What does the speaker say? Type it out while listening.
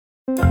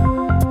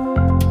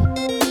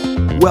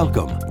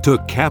Welcome to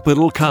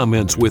Capital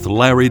Comments with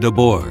Larry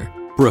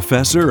DeBoer,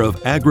 Professor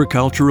of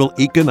Agricultural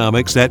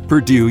Economics at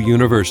Purdue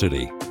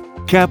University.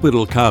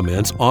 Capital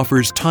Comments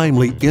offers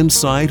timely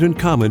insight and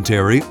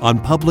commentary on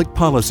public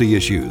policy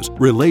issues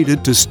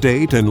related to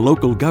state and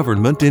local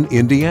government in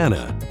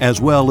Indiana,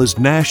 as well as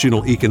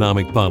national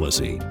economic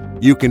policy.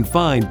 You can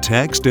find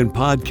text and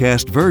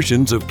podcast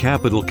versions of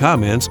Capital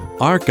Comments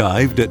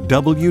archived at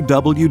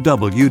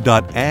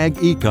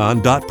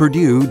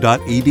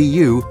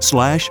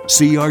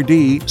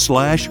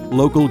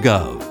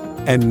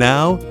www.agecon.purdue.edu/crd/localgov. And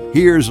now,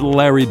 here's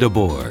Larry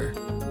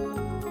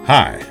DeBoer.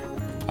 Hi,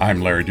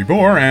 I'm Larry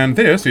DeBoer, and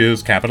this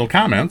is Capital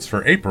Comments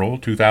for April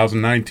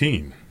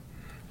 2019.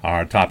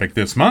 Our topic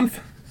this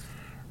month: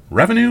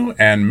 Revenue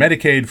and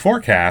Medicaid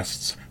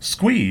forecasts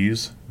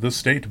squeeze the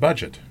state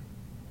budget.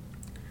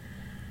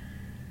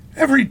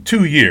 Every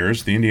 2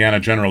 years, the Indiana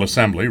General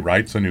Assembly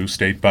writes a new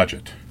state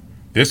budget.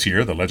 This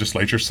year, the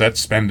legislature sets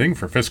spending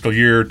for fiscal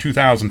year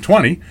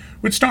 2020,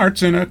 which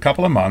starts in a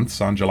couple of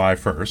months on July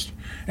 1st,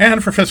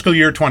 and for fiscal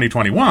year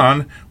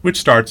 2021,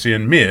 which starts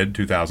in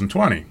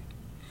mid-2020.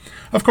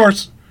 Of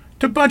course,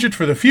 to budget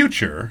for the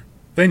future,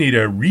 they need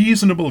a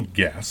reasonable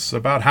guess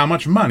about how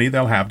much money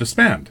they'll have to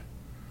spend.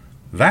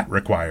 That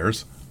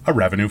requires a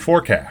revenue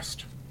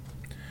forecast.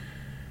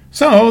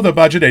 So, the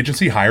budget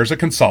agency hires a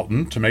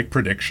consultant to make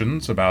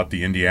predictions about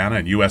the Indiana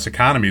and U.S.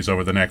 economies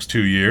over the next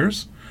 2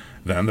 years.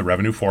 Then the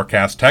Revenue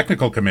Forecast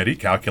Technical Committee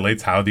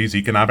calculates how these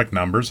economic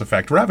numbers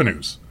affect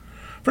revenues.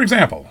 For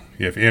example,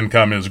 if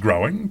income is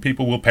growing,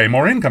 people will pay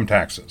more income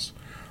taxes.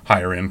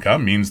 Higher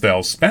income means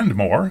they'll spend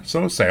more,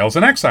 so sales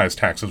and excise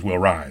taxes will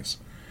rise.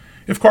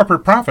 If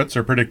corporate profits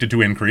are predicted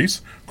to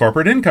increase,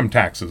 corporate income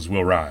taxes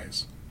will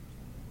rise.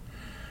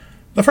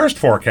 The first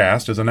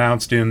forecast is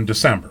announced in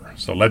December,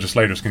 so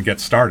legislators can get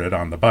started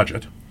on the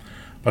budget.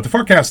 But the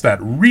forecast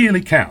that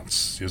really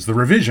counts is the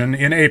revision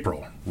in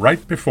April,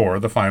 right before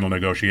the final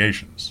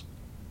negotiations.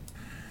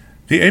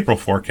 The April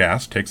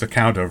forecast takes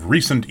account of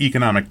recent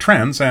economic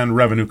trends and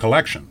revenue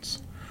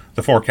collections.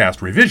 The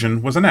forecast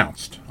revision was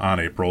announced on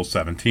April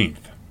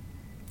 17th.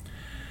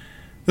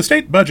 The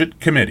State Budget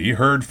Committee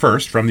heard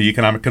first from the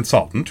economic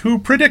consultant, who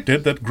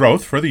predicted that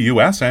growth for the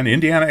U.S. and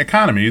Indiana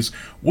economies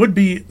would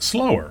be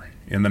slower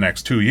in the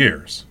next 2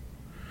 years.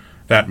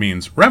 That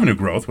means revenue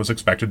growth was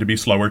expected to be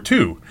slower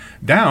too,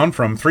 down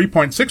from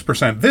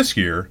 3.6% this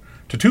year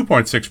to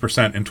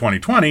 2.6% in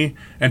 2020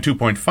 and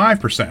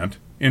 2.5%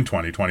 in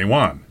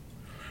 2021.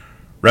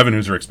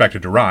 Revenues are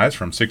expected to rise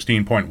from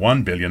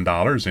 $16.1 billion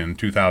in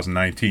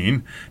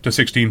 2019 to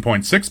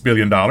 $16.6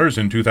 billion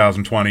in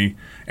 2020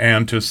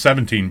 and to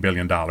 $17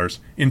 billion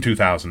in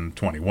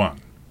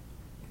 2021.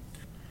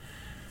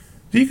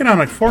 The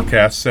economic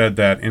forecast said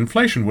that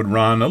inflation would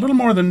run a little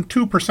more than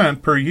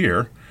 2% per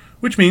year,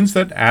 which means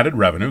that added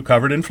revenue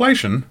covered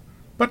inflation,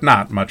 but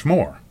not much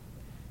more.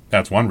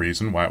 That's one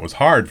reason why it was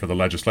hard for the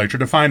legislature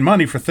to find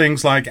money for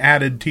things like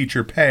added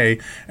teacher pay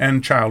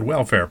and child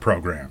welfare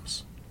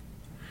programs.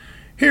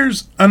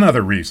 Here's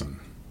another reason.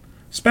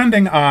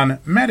 Spending on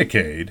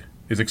Medicaid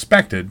is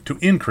expected to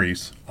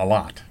increase a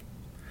lot.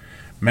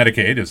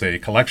 Medicaid is a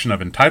collection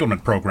of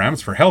entitlement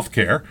programs for health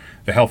care.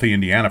 The Healthy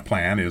Indiana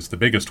Plan is the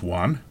biggest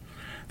one.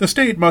 The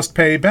state must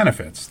pay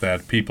benefits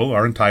that people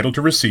are entitled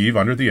to receive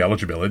under the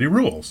eligibility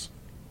rules.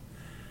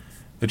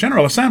 The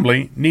General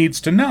Assembly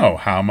needs to know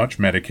how much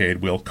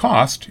Medicaid will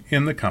cost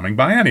in the coming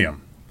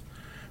biennium.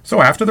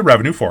 So after the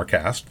revenue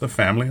forecast, the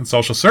Family and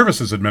Social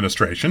Services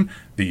Administration,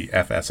 the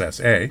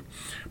FSSA,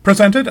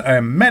 presented a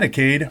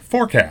Medicaid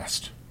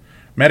forecast.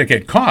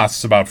 Medicaid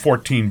costs about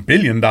 $14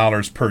 billion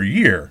per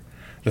year.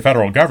 The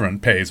federal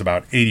government pays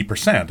about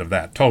 80% of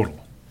that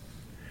total.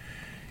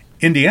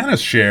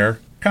 Indiana's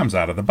share comes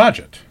out of the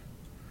budget.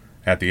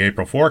 At the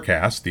April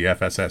forecast, the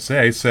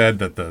FSSA said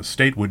that the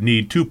state would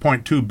need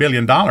 $2.2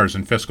 billion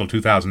in fiscal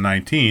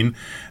 2019,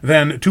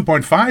 then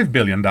 $2.5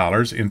 billion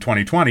in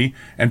 2020,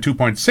 and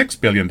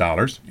 $2.6 billion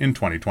in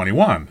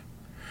 2021.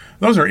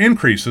 Those are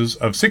increases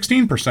of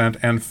 16%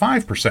 and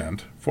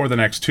 5% for the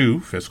next 2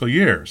 fiscal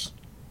years.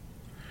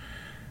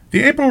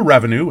 The April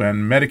revenue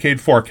and Medicaid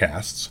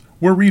forecasts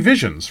were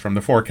revisions from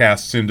the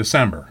forecasts in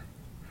December.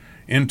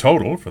 In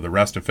total, for the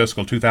rest of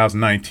fiscal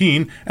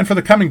 2019 and for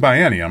the coming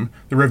biennium,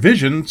 the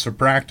revision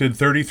subtracted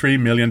 $33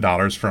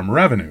 million from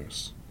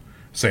revenues.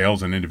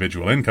 Sales and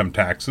individual income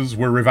taxes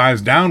were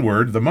revised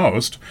downward the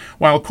most,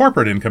 while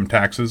corporate income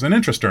taxes and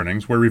interest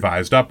earnings were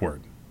revised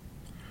upward.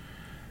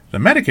 The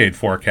Medicaid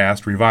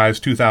forecast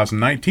revised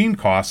 2019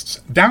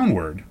 costs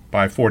downward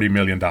by $40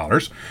 million,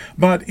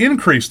 but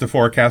increased the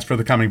forecast for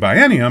the coming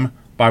biennium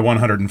by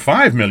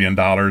 $105 million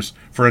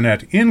for a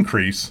net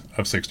increase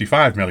of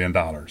 $65 million.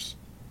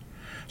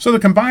 So the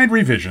combined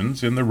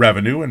revisions in the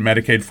revenue and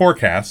Medicaid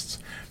forecasts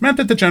meant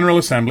that the General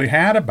Assembly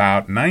had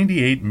about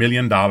 $98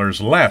 million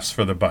less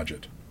for the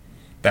budget.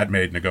 That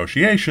made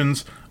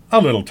negotiations a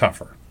little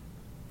tougher.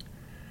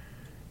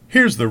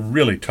 Here's the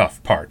really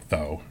tough part,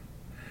 though.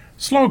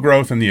 Slow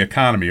growth in the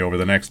economy over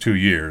the next 2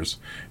 years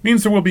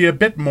means there will be a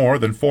bit more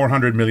than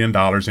 $400 million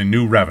in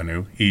new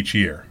revenue each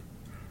year.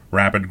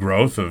 Rapid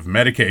growth of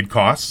Medicaid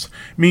costs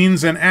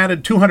means an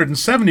added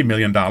 $270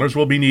 million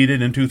will be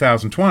needed in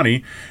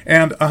 2020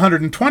 and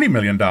 $120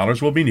 million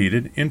will be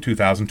needed in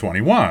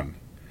 2021.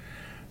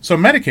 So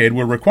Medicaid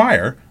will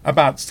require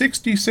about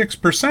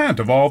 66%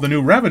 of all the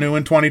new revenue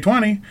in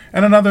 2020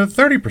 and another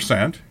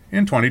 30%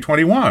 in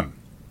 2021.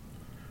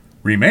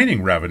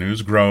 Remaining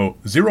revenues grow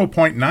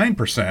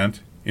 0.9%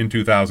 in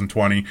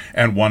 2020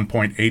 and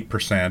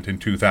 1.8% in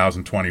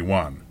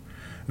 2021.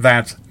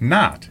 That's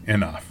not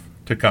enough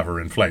to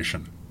cover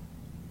inflation.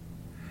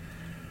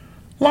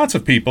 Lots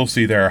of people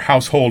see their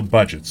household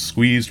budgets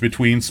squeezed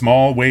between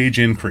small wage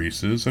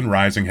increases and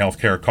rising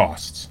healthcare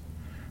costs.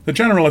 The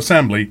General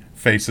Assembly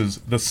faces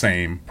the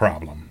same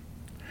problem.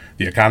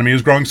 The economy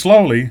is growing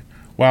slowly,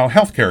 while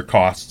healthcare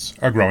costs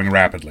are growing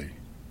rapidly.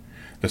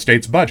 The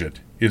state's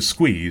budget is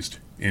squeezed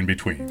in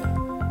between.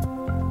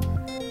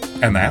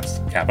 And that's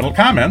Capital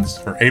Comments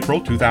for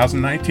April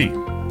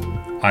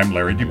 2019. I'm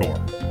Larry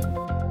DeBoer.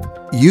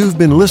 You've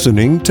been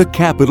listening to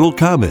Capital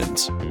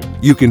Comments.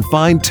 You can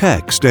find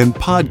text and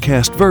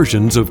podcast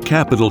versions of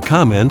Capital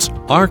Comments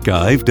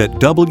archived at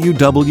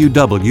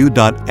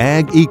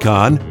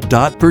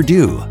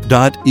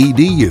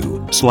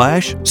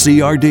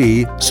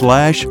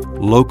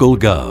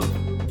www.agecon.purdue.edu/crd/localgov.